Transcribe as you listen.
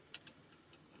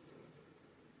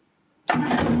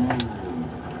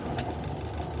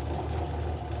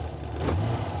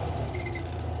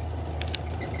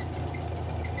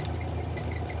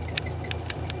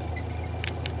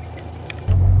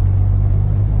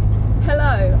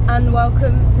and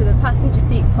welcome to the Passenger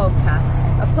Seat Podcast,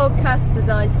 a podcast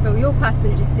designed to fill your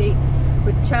passenger seat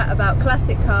with chat about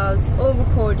classic cars, all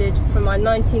recorded from my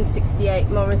 1968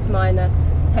 Morris Minor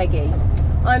Peggy.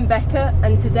 I'm Becca,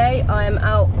 and today I am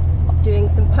out doing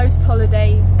some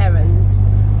post-holiday errands.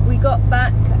 We got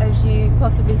back, as you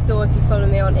possibly saw if you follow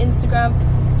me on Instagram,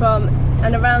 from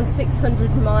an around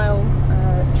 600-mile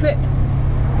trip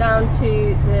down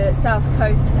to the south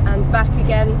coast and back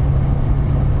again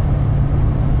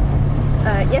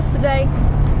yesterday,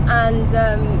 and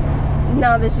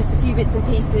now there's just a few bits and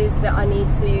pieces that I need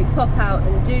to pop out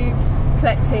and do,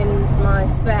 collecting my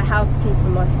spare house key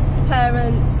from my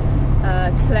parents,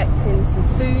 collecting some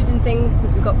food and things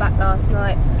because we got back last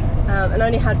night and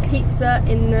only had pizza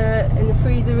in the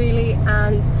freezer really,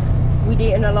 and we'd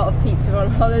eaten a lot of pizza on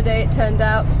holiday it turned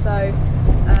out, so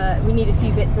we need a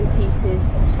few bits and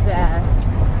pieces there.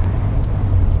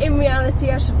 In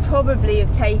reality, I should probably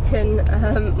have taken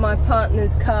my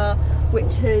partner's car,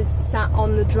 which has sat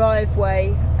on the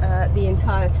driveway the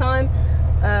entire time,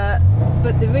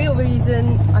 but the real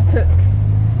reason I took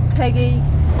Peggy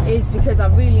is because I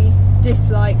really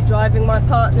dislike driving my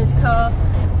partner's car,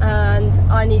 and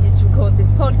I needed to record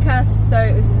this podcast, so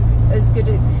it was as good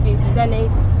an excuse as any.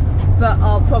 But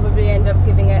I'll probably end up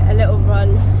giving it a little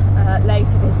run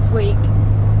later this week,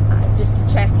 just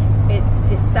to check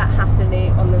it's sat happily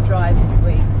on the drive this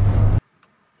week.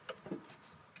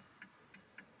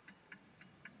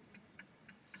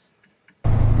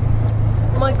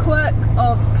 My quirk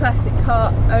of classic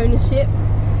car ownership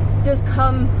does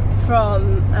come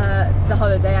from the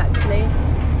holiday actually.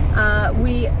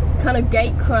 We kind of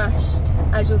gate crashed,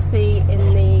 as you'll see in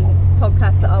the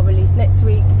podcast that I'll release next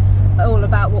week, all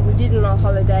about what we did on our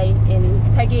holiday in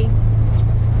Peggy.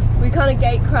 We kind of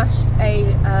gate crashed a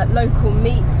local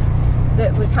meet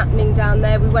that was happening down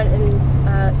there. We went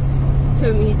to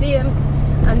a museum,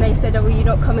 and they said, "Oh, well, you're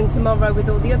not coming tomorrow with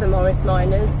all the other Morris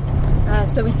Minors."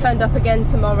 So we turned up again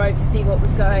tomorrow to see what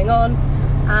was going on,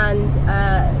 and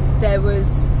there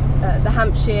was the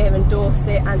Hampshire and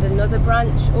Dorset and another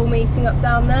branch all meeting up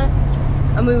down there,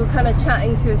 and we were kind of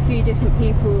chatting to a few different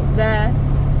people there,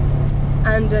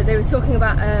 and they were talking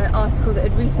about an article that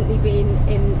had recently been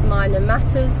in Minor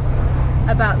Matters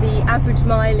about the average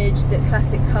mileage that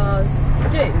classic cars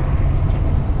do,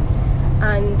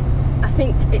 and I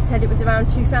think it said it was around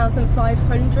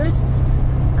 2,500,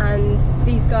 and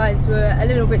these guys were a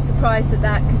little bit surprised at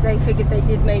that because they figured they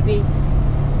did maybe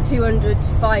 200 to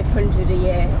 500 a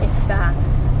year, if that.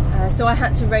 So I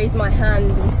had to raise my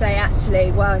hand and say,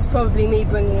 actually, well, it's probably me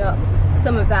bringing up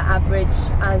some of that average,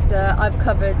 as I've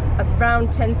covered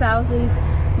around 10,000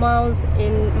 miles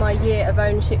in my year of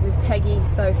ownership with Peggy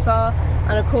so far,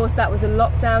 and of course that was a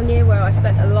lockdown year where I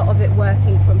spent a lot of it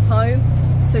working from home,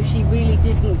 so she really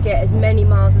didn't get as many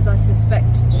miles as I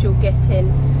suspect she'll get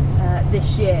in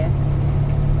this year.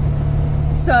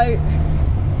 So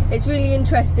it's really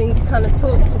interesting to kind of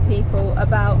talk to people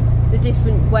about the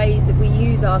different ways that we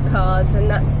use our cars, and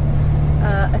that's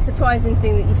a surprising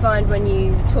thing that you find when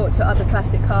you talk to other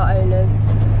classic car owners,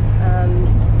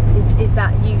 is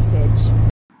that usage.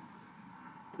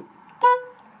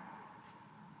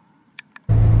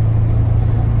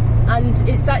 And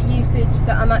it's that usage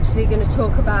that I'm actually going to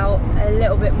talk about a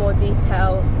little bit more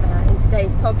detail in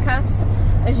today's podcast.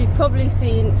 As you've probably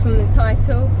seen from the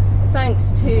title,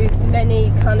 thanks to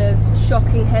many kind of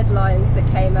shocking headlines that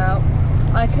came out,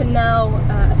 I can now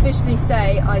officially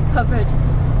say I covered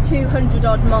 200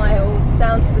 odd miles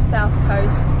down to the south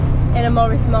coast in a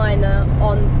Morris Minor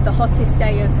on the hottest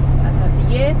day of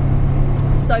the year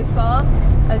so far,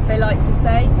 as they like to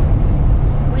say.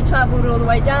 We travelled all the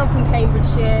way down from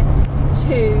Cambridgeshire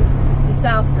to the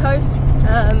south coast,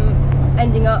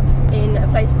 ending up in a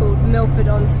place called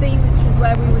Milford-on-Sea, which was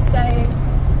where we were staying,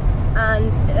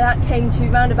 and that came to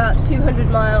around about 200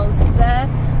 miles there,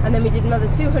 and then we did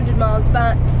another 200 miles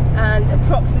back, and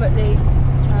approximately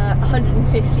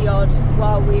 150 odd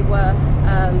while we were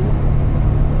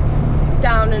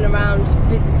down and around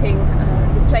visiting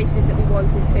the places that we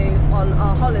wanted to on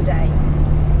our holiday.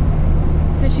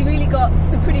 So she really got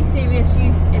some pretty serious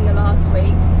use in the last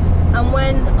week, and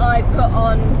when I put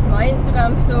on my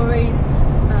Instagram stories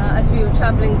as we were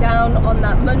travelling down on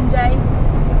that Monday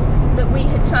that we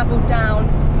had travelled down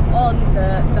on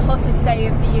the hottest day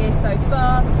of the year so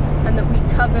far, and that we'd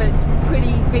covered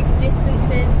pretty big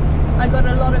distances, I got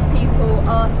a lot of people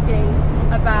asking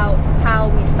about how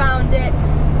we found it,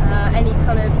 any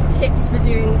kind of tips for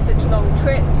doing such long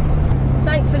trips.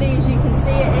 Thankfully, as you can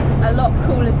see, it is a lot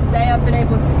cooler today. I've been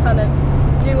able to kind of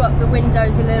do up the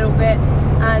windows a little bit,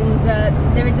 and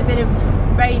there is a bit of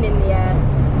rain in the air,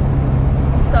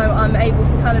 so I'm able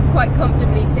to kind of quite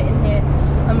comfortably sit in here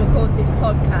and record this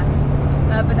podcast.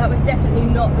 But that was definitely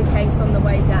not the case on the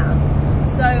way down.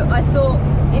 So I thought,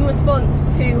 in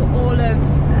response to all of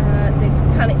the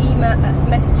kind of email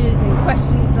messages and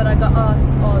questions that I got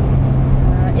asked on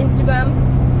Instagram,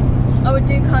 I would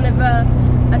do kind of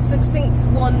a succinct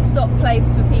one-stop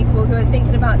place for people who are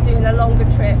thinking about doing a longer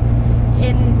trip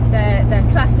in their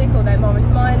classic or their Morris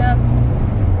Minor,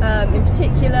 in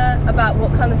particular, about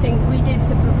what kind of things we did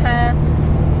to prepare,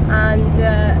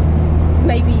 and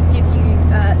maybe give you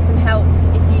some help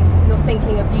if you're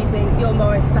thinking of using your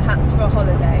Morris perhaps for a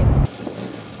holiday.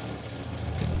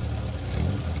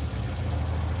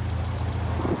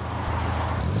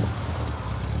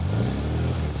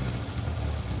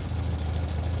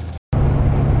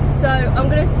 So I'm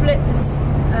going to split this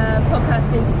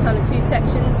podcast into kind of two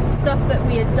sections: stuff that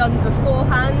we had done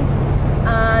beforehand,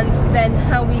 and then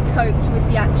how we coped with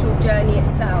the actual journey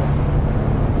itself.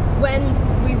 When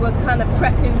we were kind of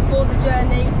prepping for the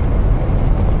journey,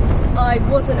 I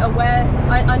wasn't aware,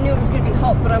 I knew it was going to be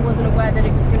hot, but I wasn't aware that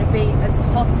it was going to be as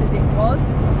hot as it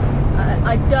was.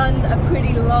 I'd done a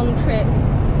pretty long trip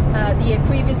the year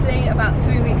previously, about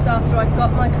 3 weeks after I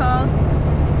got my car.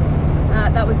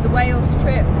 That was the Wales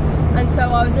trip, and so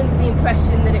I was under the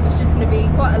impression that it was just going to be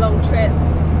quite a long trip,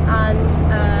 and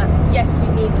yes,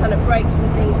 we'd need kind of breaks and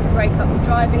things to break up the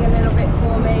driving a little bit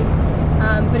for me,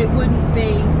 but it wouldn't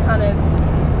be kind of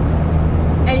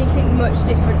anything much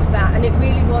different to that. And it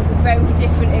really was a very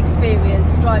different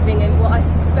experience driving in what I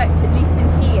suspect, at least in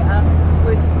here,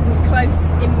 was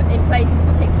close in places,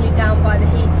 particularly down by the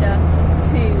heater,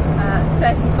 to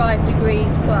 35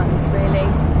 degrees plus, really.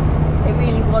 It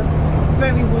really was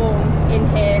very warm in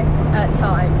here at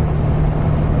times.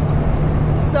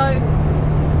 So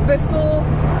before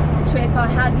the trip, I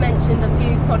had mentioned a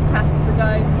few podcasts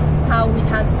ago how we'd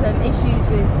had some issues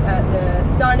with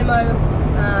the dynamo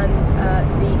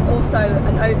and also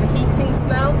an overheating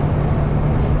smell.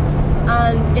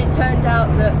 And it turned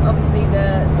out that obviously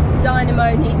the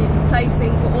dynamo needed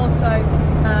replacing, but also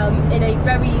in a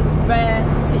very rare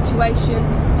situation,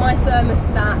 my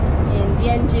thermostat in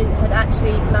the engine had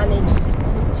actually managed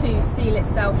to seal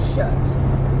itself shut.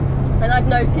 And I'd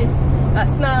noticed that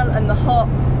smell and the hot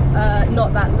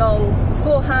not that long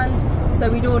beforehand, so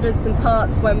we'd ordered some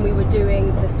parts when we were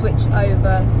doing the switch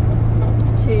over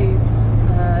to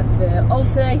the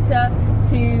alternator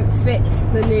to fit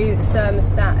the new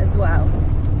thermostat as well.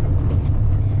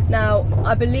 Now,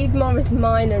 I believe Morris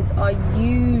Minors are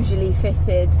usually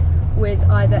fitted with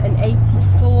either an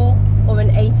 84 or an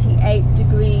 88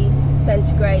 degree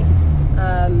centigrade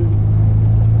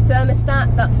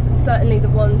thermostat. That's certainly the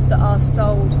ones that are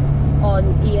sold on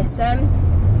ESM,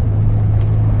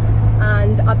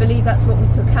 and I believe that's what we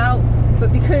took out.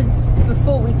 But because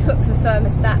before we took the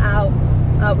thermostat out,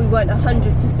 we weren't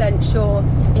 100% sure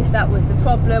if that was the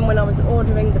problem. When I was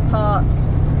ordering the parts,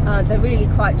 they're really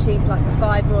quite cheap, like a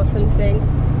 £5 or something,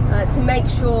 to make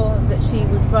sure that she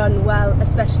would run well,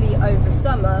 especially over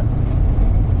summer.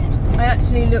 I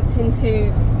actually looked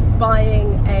into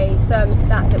buying a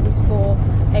thermostat that was for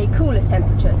a cooler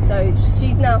temperature. So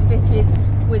she's now fitted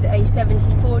with a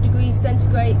 74 degrees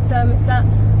centigrade thermostat.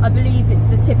 I believe it's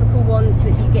the typical ones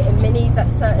that you get in minis.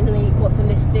 That's certainly what the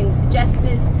listing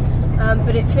suggested.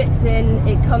 But it fits in,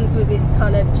 it comes with its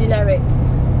kind of generic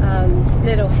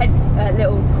little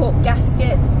cork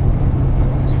gasket,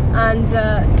 and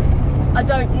I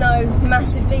don't know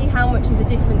massively how much of a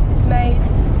difference it's made,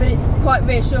 but it's quite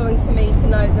reassuring to me to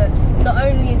know that not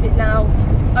only is it now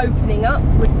opening up,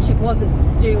 which it wasn't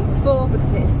doing before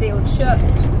because it had sealed shut,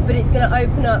 but it's going to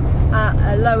open up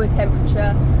at a lower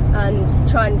temperature and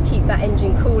try and keep that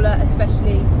engine cooler,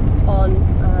 especially on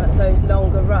those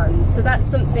longer runs. So that's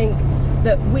something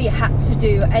that we had to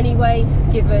do anyway,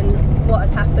 given what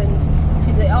had happened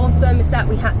to the old thermostat.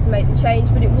 We had to make the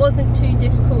change, but it wasn't too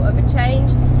difficult of a change.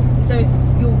 So if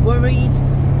you're worried,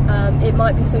 it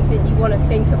might be something you want to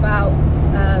think about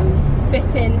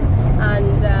fitting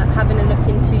and having a look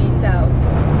into yourself.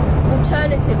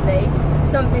 Alternatively,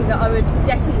 something that I would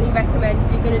definitely recommend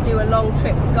if you're going to do a long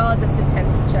trip regardless of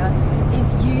temperature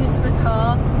is use the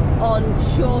car on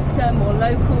shorter, more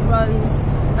local runs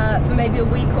for maybe a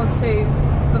week or two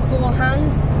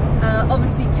beforehand.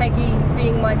 Obviously Peggy,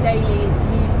 being my daily, is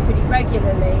used pretty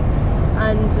regularly,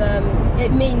 and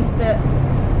it means that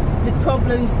the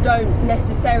problems don't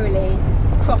necessarily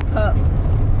crop up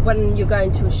when you're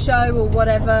going to a show or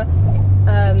whatever.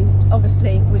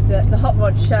 Obviously with the hot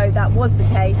rod show that was the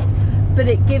case, but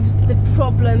it gives the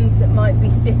problems that might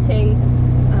be sitting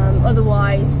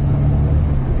otherwise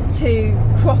to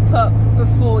crop up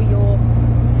before you're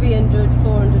 300,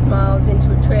 400 miles into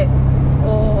a trip,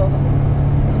 or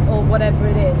whatever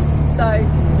it is. So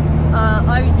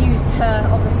I used her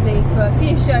obviously for a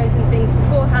few shows and things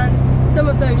beforehand. Some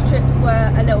of those trips were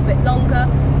a little bit longer,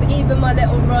 but even my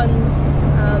little runs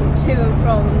to and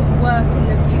from work in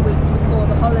the few weeks before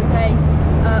the holiday,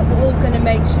 we're all going to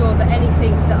make sure that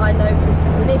anything that I noticed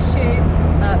as an issue,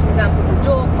 for example the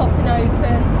door popping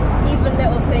open, even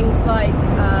little things like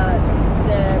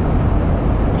the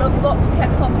glove box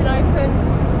kept popping open,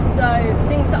 so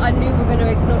things that I knew were going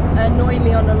to annoy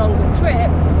me on a longer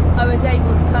trip, I was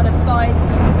able to kind of find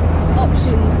some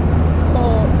options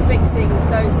for fixing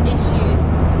those issues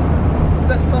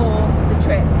before the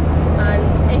trip. And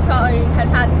if I had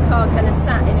had the car kind of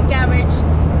sat in a garage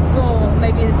for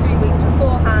maybe the 3 weeks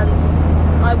beforehand,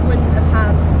 I wouldn't have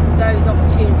had those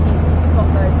opportunities to spot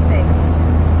those things.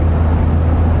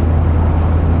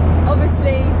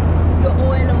 Obviously, your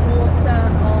oil and water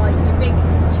are your big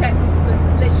checks, but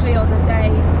literally on the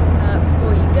day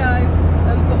before you go,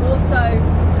 but also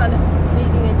kind of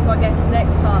leading into, I guess, the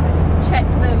next part, check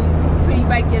them pretty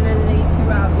regularly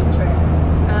throughout your trip.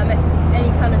 Any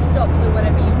kind of stops or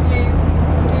whatever you do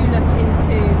look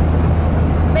into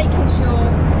making sure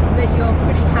that you're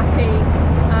pretty happy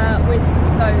with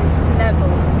those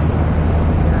levels.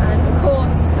 And of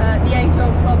course, the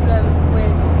age-old problem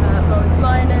with Morris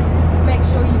Minors, make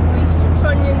sure you've greased your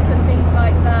trunnions and things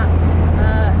like that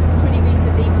pretty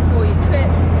recently before your trip,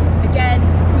 again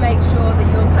to make sure that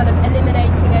you're kind of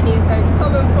eliminating any of those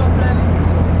common problems,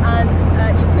 and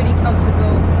you're pretty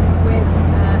comfortable with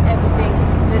everything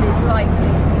that is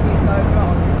likely to go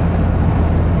wrong.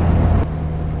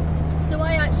 So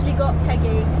I actually got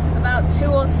Peggy about 2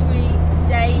 or 3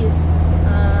 days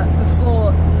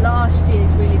before last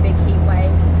year's really big heat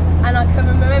wave, and I can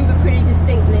remember pretty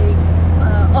distinctly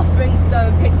offering to go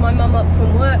and pick my mum up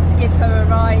from work to give her a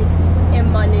ride in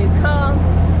my new car,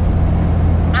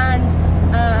 and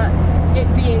it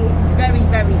being very,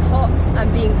 very hot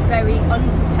and being very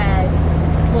unprepared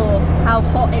for how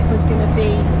hot it was going to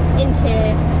be in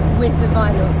here with the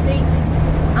vinyl seats.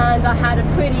 And I had a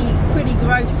pretty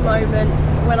gross moment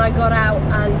when I got out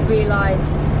and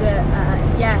realised that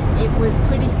yeah, it was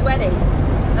pretty sweaty.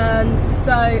 And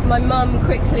so my mum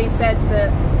quickly said that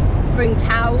bring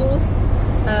towels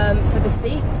for the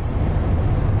seats.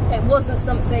 It wasn't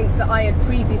something that I had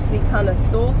previously kind of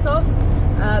thought of,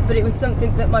 but it was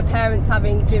something that my parents,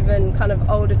 having driven kind of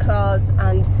older cars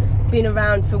and been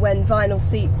around for when vinyl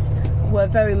seats were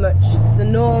very much the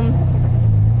norm,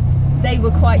 they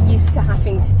were quite used to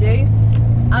having to do.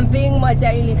 And being my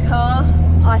daily car,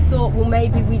 I thought, well,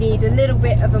 maybe we need a little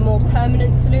bit of a more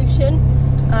permanent solution.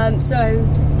 So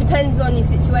depends on your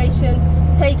situation.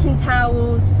 Taking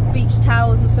towels, beach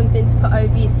towels or something to put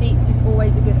over your seats is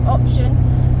always a good option.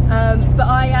 But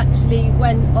I actually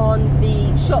went on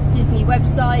the Shop Disney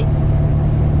website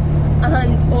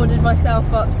and ordered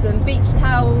myself up some beach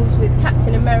towels with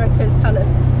Captain America's kind of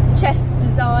chest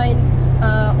design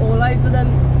all over them,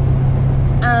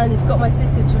 and got my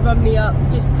sister to run me up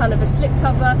just kind of a slip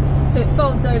cover, so it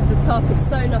folds over the top, it's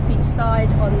sewn up each side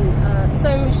on the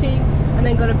sewing machine, and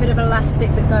then got a bit of elastic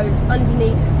that goes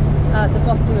underneath the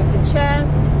bottom of the chair,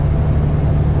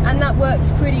 and that works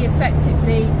pretty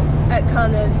effectively at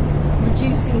kind of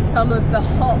reducing some of the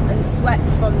hot and sweat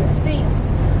from the seats,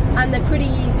 and they're pretty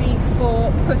easy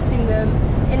for putting them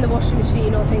in the washing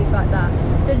machine or things like that.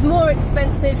 There's more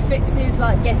expensive fixes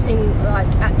like getting like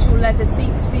actual leather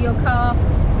seats for your car,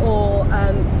 or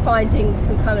finding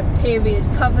some kind of period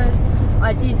covers.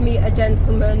 I did meet a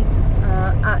gentleman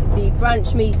at the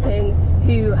branch meeting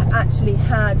who actually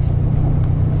had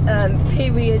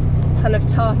period kind of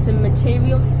tartan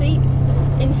material seats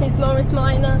in his Morris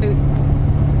Minor.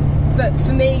 But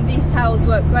for me, these towels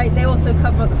work great. They also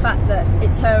cover up the fact that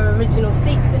it's her original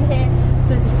seats in here, so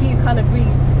there's a few kind of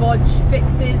really bodge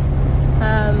fixes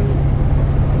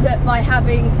that by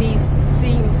having these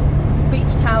themed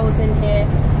beach towels in here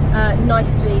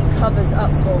nicely covers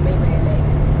up for me, really.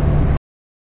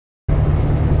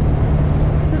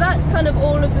 So that's kind of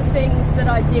all of the things that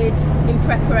I did in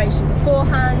preparation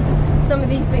beforehand. Some of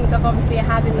these things I've obviously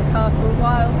had in the car for a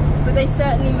while, but they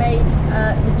certainly made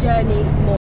the journey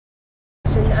more.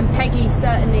 And Peggy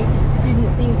certainly didn't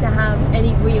seem to have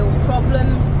any real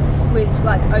problems with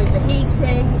like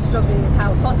overheating, struggling with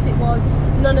how hot it was.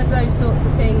 None of those sorts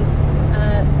of things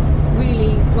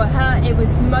really were her. It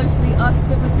was mostly us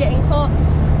that was getting hot,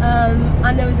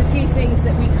 and there was a few things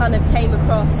that we kind of came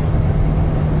across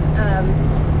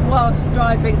whilst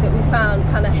driving that we found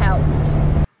kind of helped.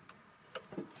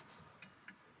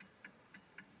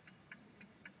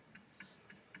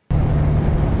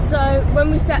 So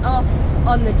when we set off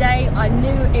on the day, I knew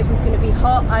it was going to be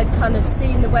hot. I'd kind of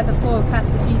seen the weather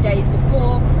forecast a few days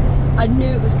before, I knew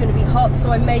it was going to be hot, so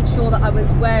I made sure that I was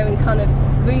wearing kind of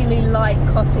really light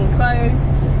cotton clothes,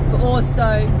 but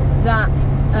also that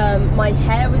my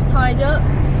hair was tied up.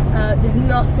 There's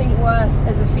nothing worse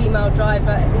as a female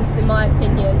driver, at least in my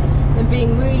opinion, than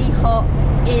being really hot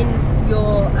in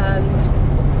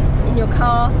your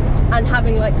car and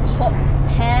having like hot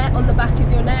hair on the back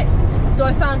of your neck. So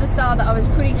I found a style that I was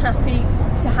pretty happy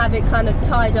to have it kind of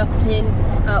tied up in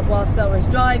whilst I was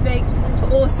driving,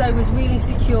 but also was really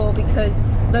secure because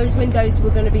those windows were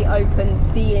going to be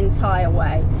open the entire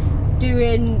way.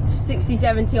 Doing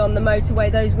 60-70 on the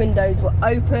motorway, those windows were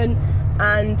open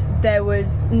and there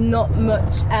was not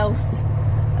much else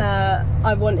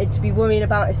I wanted to be worrying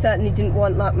about. I certainly didn't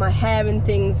want like my hair and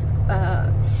things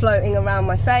floating around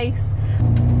my face.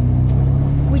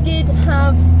 We did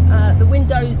have the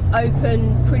windows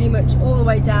open pretty much all the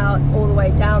way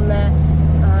down there,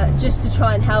 just to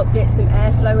try and help get some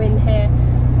airflow in here.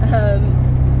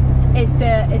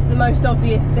 It's the most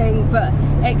obvious thing, but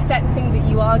accepting that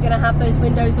you are going to have those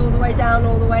windows all the way down,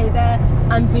 all the way there,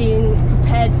 and being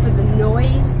prepared for the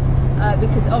noise,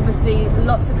 because obviously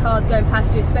lots of cars going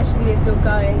past you, especially if you're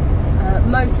going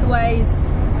motorways,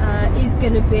 is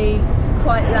going to be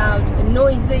quite loud and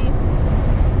noisy.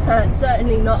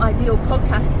 Certainly not ideal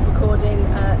podcast recording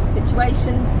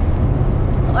situations.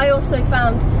 I also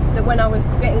found that when I was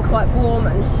getting quite warm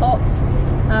and hot,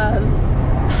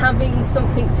 having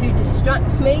something to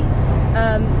distract me,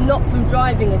 not from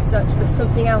driving as such, but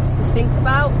something else to think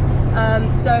about.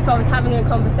 So if I was having a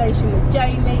conversation with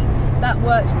Jamie, that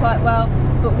worked quite well.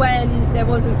 But when there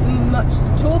wasn't much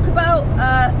to talk about,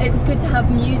 it was good to have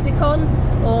music on,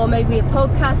 or maybe a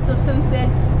podcast or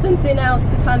something else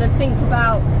to kind of think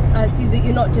about, so that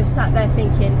you're not just sat there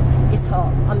thinking, it's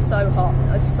hot, I'm so hot,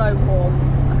 it's so warm,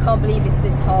 I can't believe it's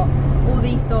this hot. All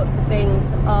these sorts of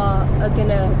things are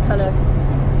gonna kind of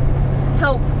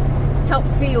help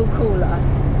feel cooler.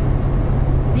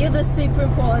 The other super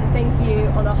important thing for you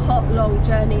on a hot, long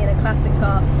journey in a classic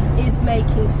car is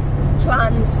making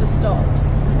plans for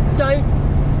stops. Don't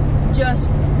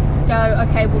just go,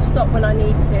 okay, we'll stop when I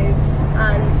need to,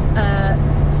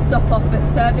 and stop off at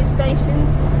service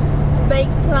stations. Make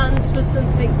plans for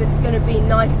something that's going to be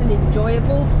nice and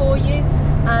enjoyable for you,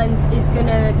 and is going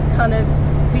to kind of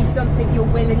be something you're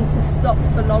willing to stop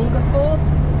for longer for.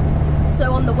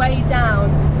 So on the way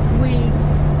down, we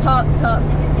parked up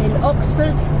in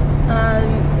Oxford.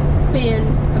 Being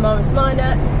a Morris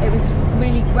minor, it was a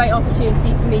really great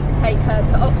opportunity for me to take her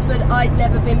to Oxford. I'd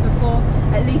never been before,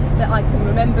 at least that I can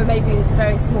remember. Maybe as a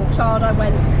very small child I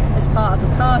went as part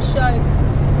of a car show,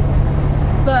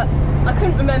 but I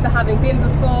couldn't remember having been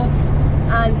before.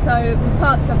 And so we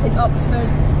parked up in Oxford.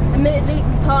 Admittedly,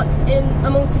 we parked in a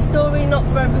multi-storey, not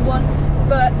for everyone,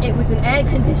 but it was an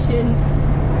air-conditioned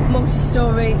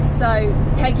multi-storey, so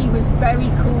Peggy was very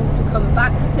cool to come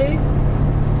back to.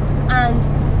 And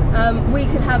we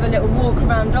could have a little walk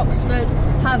around Oxford,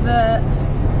 have a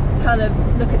kind of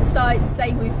look at the sights,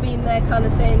 say we've been there kind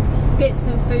of thing, get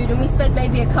some food, and we spent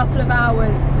maybe a couple of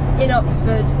hours in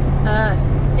Oxford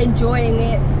enjoying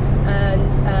it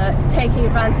and taking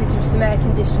advantage of some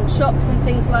air-conditioned shops and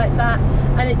things like that.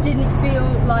 And it didn't feel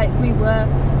like we were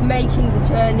making the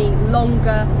journey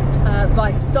longer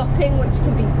by stopping, which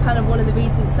can be kind of one of the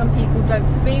reasons some people don't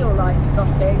feel like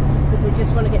stopping, because they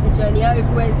just want to get the journey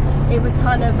over with. It was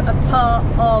kind of a part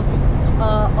of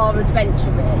our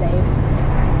adventure, really.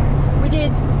 We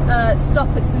did stop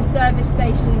at some service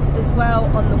stations as well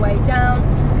on the way down,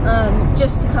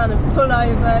 just to kind of pull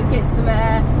over, get some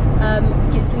air,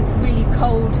 get some really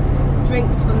cold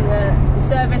drinks from the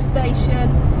service station,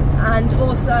 and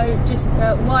also just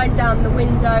to wind down the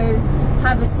windows,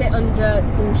 have a sit under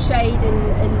some shade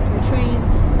in some trees,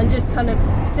 and just kind of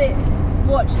sit,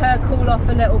 watch her cool off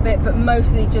a little bit, but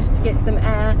mostly just to get some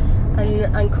air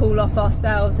and cool off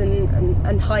ourselves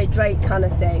and hydrate kind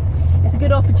of thing. It's a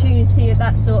good opportunity at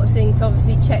that sort of thing to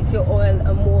obviously check your oil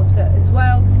and water as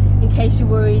well, in case you're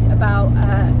worried about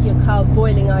your car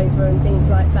boiling over and things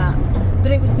like that.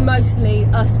 But it was mostly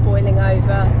us boiling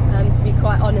over, to be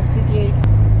quite honest with you.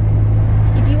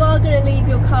 If you are going to leave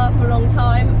your car for a long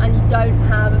time and you don't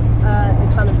have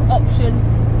the kind of option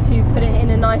to put it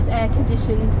in a nice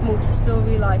air-conditioned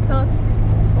multi-storey like us,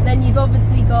 then you've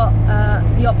obviously got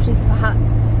the option to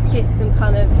perhaps get some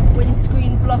kind of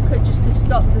windscreen blocker just to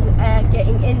stop the air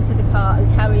getting into the car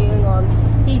and carrying on,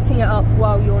 heating it up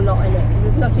while you're not in it, because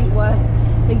there's nothing worse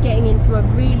than getting into a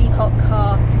really hot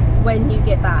car when you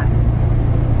get back.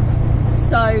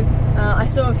 So I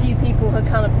saw a few people had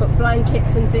kind of put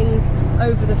blankets and things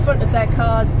over the front of their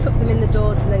cars, took them in the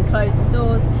doors and then closed the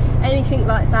doors. Anything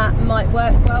like that might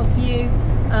work well for you.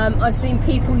 I've seen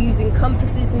people using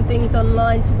compasses and things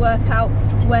online to work out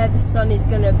where the sun is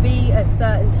going to be at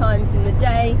certain times in the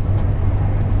day,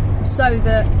 so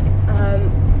that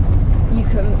you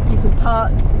can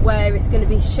park where it's going to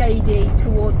be shady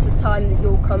towards the time that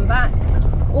you'll come back.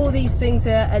 All these things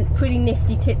are pretty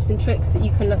nifty tips and tricks that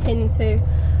you can look into.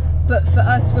 But for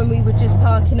us, when we were just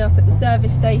parking up at the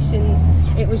service stations,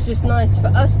 it was just nice for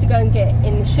us to go and get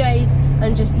in the shade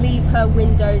and just leave her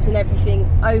windows and everything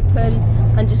open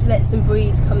and just let some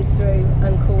breeze come through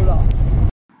and cool off.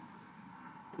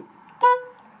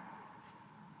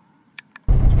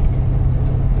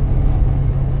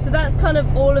 So that's kind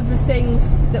of all of the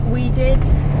things that we did.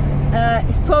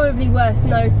 It's probably worth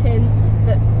noting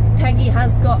that Peggy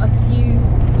has got a few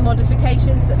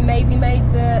modifications that maybe made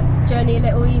the journey a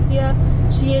little easier.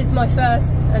 She is my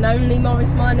first and only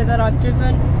Morris Minor that I've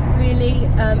driven, really,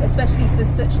 especially for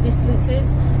such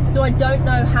distances. So I don't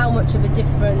know how much of a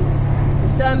difference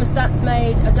the thermostat's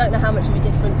made. I don't know how much of a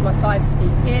difference my 5-speed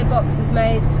gearbox has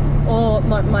made, or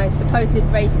my supposed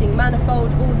racing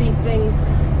manifold. All these things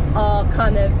are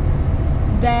kind of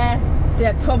there.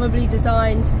 They're probably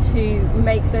designed to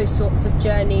make those sorts of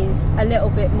journeys a little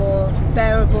bit more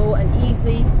bearable and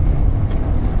easy.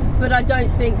 But I don't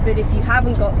think that if you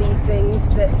haven't got these things,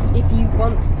 that if you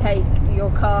want to take your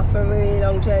car for a really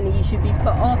long journey, you should be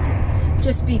put off.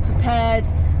 Just be prepared.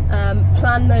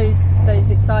 Plan those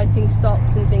exciting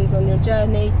stops and things on your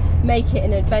journey. Make it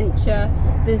an adventure.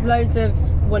 There's loads of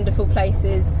wonderful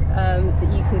places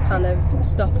that you can kind of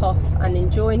stop off and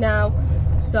enjoy now.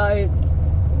 So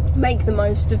make the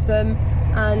most of them,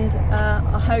 and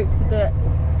I hope that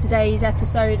today's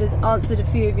episode has answered a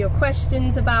few of your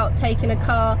questions about taking a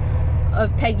car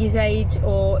of Peggy's age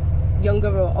or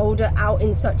younger or older out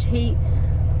in such heat,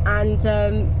 and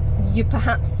you're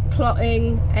perhaps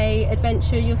plotting a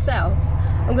adventure yourself.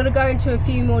 I'm going to go into a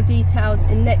few more details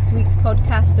in next week's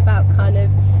podcast about kind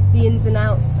of the ins and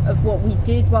outs of what we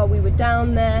did while we were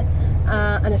down there,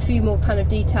 and a few more kind of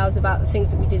details about the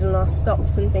things that we did on our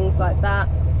stops and things like that.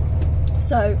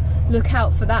 So look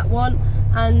out for that one,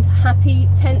 and happy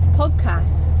 10th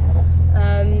podcast.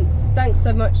 Thanks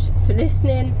so much for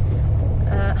listening.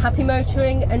 Happy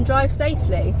motoring and drive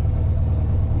safely.